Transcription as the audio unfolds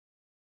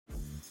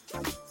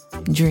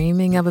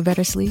Dreaming of a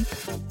better sleep?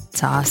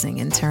 Tossing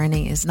and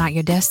turning is not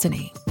your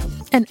destiny.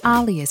 And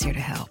Ollie is here to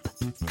help.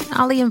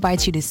 Ollie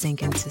invites you to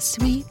sink into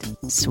sweet,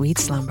 sweet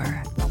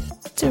slumber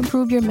to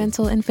improve your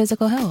mental and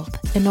physical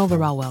health and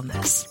overall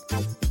wellness.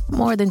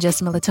 More than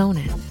just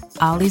melatonin,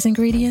 Ollie's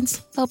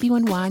ingredients help you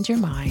unwind your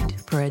mind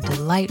for a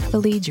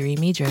delightfully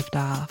dreamy drift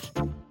off.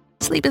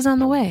 Sleep is on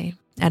the way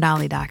at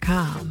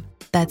Ollie.com.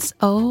 That's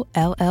OLLY.com.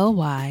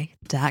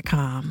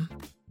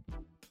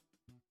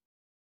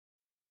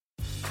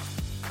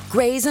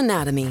 Grey's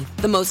Anatomy,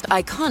 the most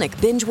iconic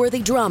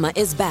binge-worthy drama,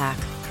 is back,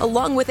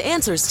 along with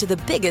answers to the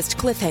biggest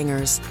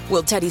cliffhangers.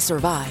 Will Teddy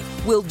survive?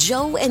 Will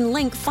Joe and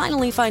Link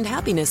finally find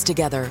happiness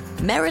together?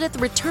 Meredith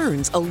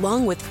returns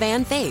along with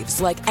fan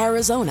faves like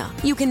Arizona.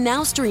 You can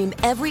now stream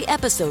every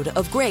episode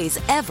of Grey's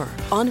ever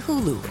on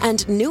Hulu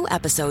and new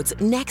episodes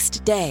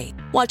next day.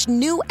 Watch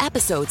new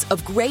episodes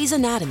of Grey's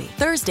Anatomy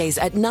Thursdays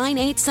at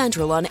 9/8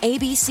 Central on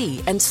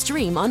ABC and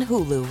stream on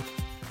Hulu.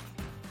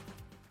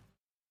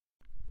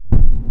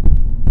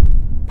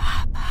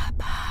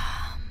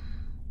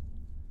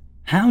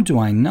 How do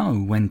I know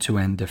when to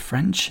end a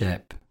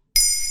friendship?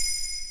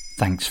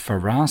 Thanks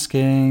for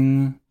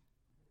asking.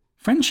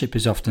 Friendship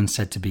is often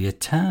said to be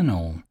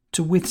eternal,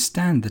 to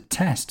withstand the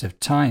test of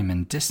time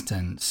and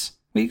distance.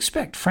 We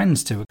expect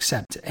friends to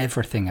accept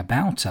everything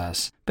about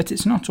us, but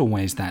it's not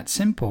always that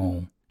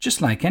simple. Just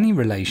like any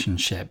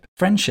relationship,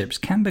 friendships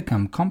can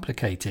become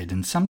complicated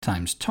and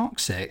sometimes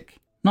toxic.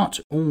 Not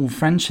all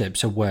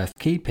friendships are worth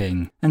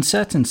keeping, and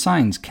certain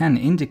signs can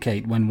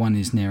indicate when one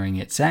is nearing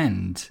its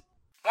end.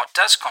 What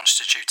does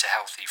constitute a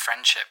healthy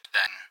friendship,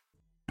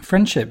 then?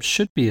 Friendships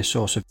should be a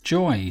source of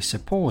joy,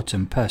 support,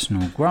 and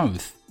personal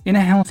growth. In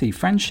a healthy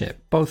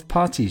friendship, both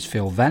parties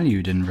feel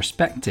valued and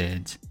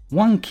respected.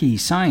 One key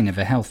sign of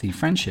a healthy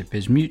friendship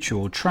is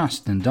mutual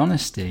trust and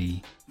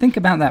honesty. Think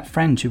about that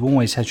friend who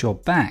always has your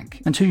back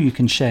and who you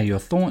can share your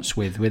thoughts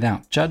with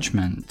without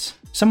judgment.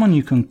 Someone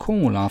you can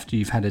call after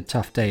you've had a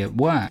tough day at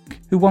work,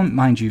 who won't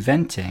mind you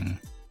venting.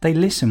 They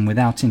listen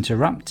without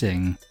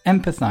interrupting,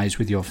 empathize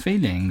with your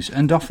feelings,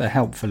 and offer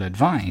helpful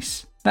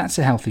advice. That's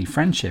a healthy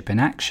friendship in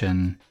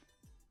action.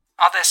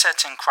 Are there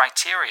certain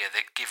criteria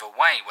that give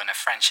away when a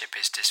friendship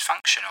is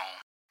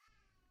dysfunctional?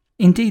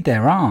 Indeed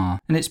there are,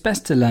 and it's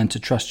best to learn to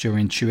trust your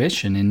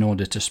intuition in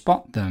order to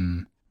spot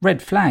them.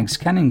 Red flags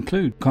can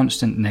include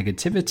constant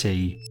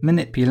negativity,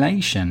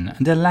 manipulation,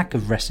 and a lack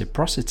of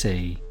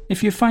reciprocity.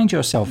 If you find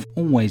yourself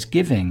always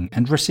giving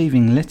and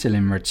receiving little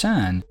in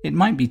return, it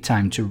might be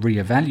time to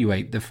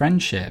reevaluate the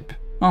friendship.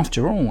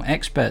 After all,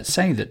 experts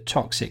say that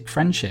toxic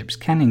friendships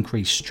can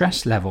increase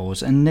stress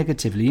levels and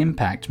negatively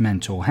impact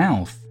mental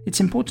health. It's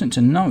important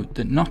to note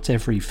that not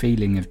every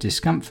feeling of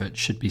discomfort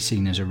should be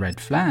seen as a red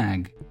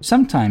flag.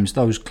 Sometimes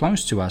those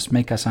close to us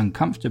make us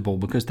uncomfortable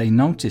because they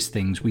notice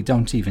things we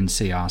don't even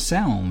see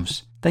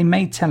ourselves. They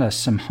may tell us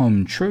some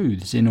home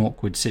truths in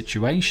awkward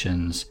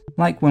situations,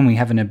 like when we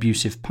have an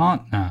abusive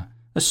partner,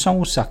 a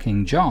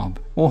soul-sucking job,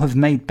 or have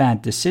made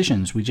bad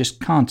decisions we just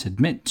can't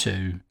admit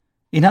to.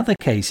 In other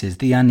cases,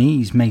 the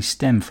unease may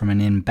stem from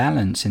an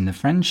imbalance in the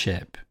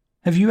friendship.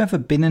 Have you ever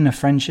been in a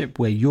friendship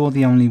where you're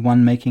the only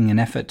one making an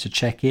effort to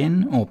check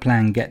in or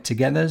plan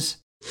get-togethers?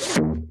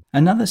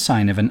 Another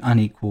sign of an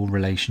unequal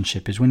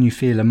relationship is when you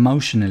feel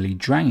emotionally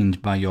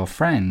drained by your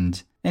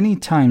friend. Any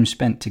time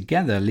spent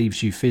together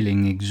leaves you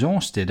feeling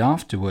exhausted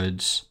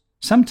afterwards.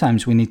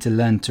 Sometimes we need to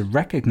learn to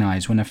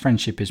recognize when a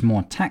friendship is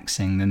more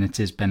taxing than it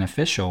is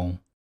beneficial.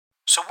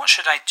 So what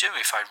should I do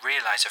if I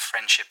realize a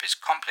friendship is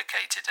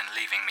complicated and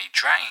leaving me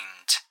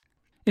drained?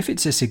 If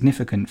it's a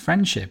significant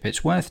friendship,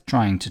 it's worth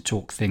trying to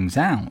talk things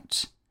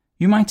out.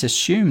 You might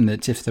assume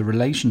that if the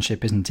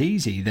relationship isn't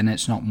easy, then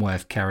it's not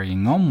worth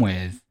carrying on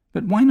with.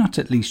 But why not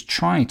at least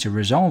try to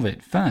resolve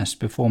it first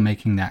before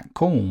making that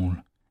call?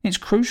 It's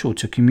crucial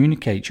to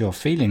communicate your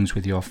feelings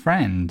with your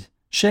friend.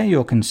 Share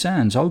your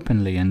concerns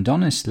openly and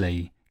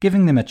honestly,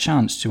 giving them a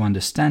chance to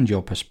understand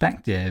your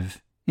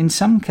perspective. In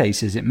some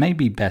cases, it may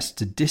be best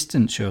to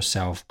distance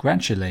yourself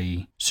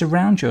gradually.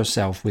 Surround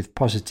yourself with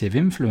positive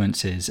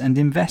influences and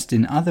invest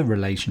in other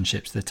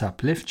relationships that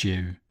uplift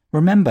you.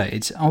 Remember,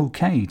 it's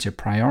okay to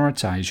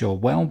prioritize your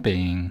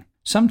well-being.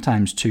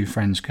 Sometimes two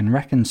friends can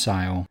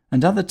reconcile,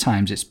 and other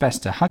times it's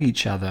best to hug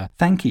each other,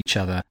 thank each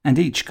other, and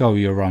each go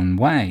your own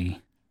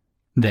way.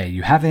 There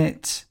you have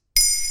it.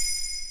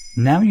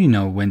 Now you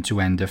know when to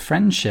end a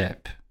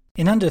friendship.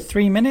 In under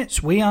 3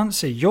 minutes, we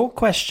answer your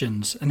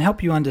questions and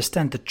help you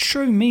understand the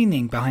true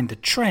meaning behind the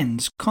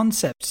trends,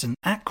 concepts, and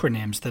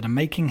acronyms that are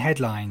making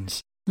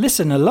headlines.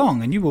 Listen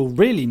along and you will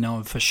really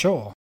know for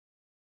sure.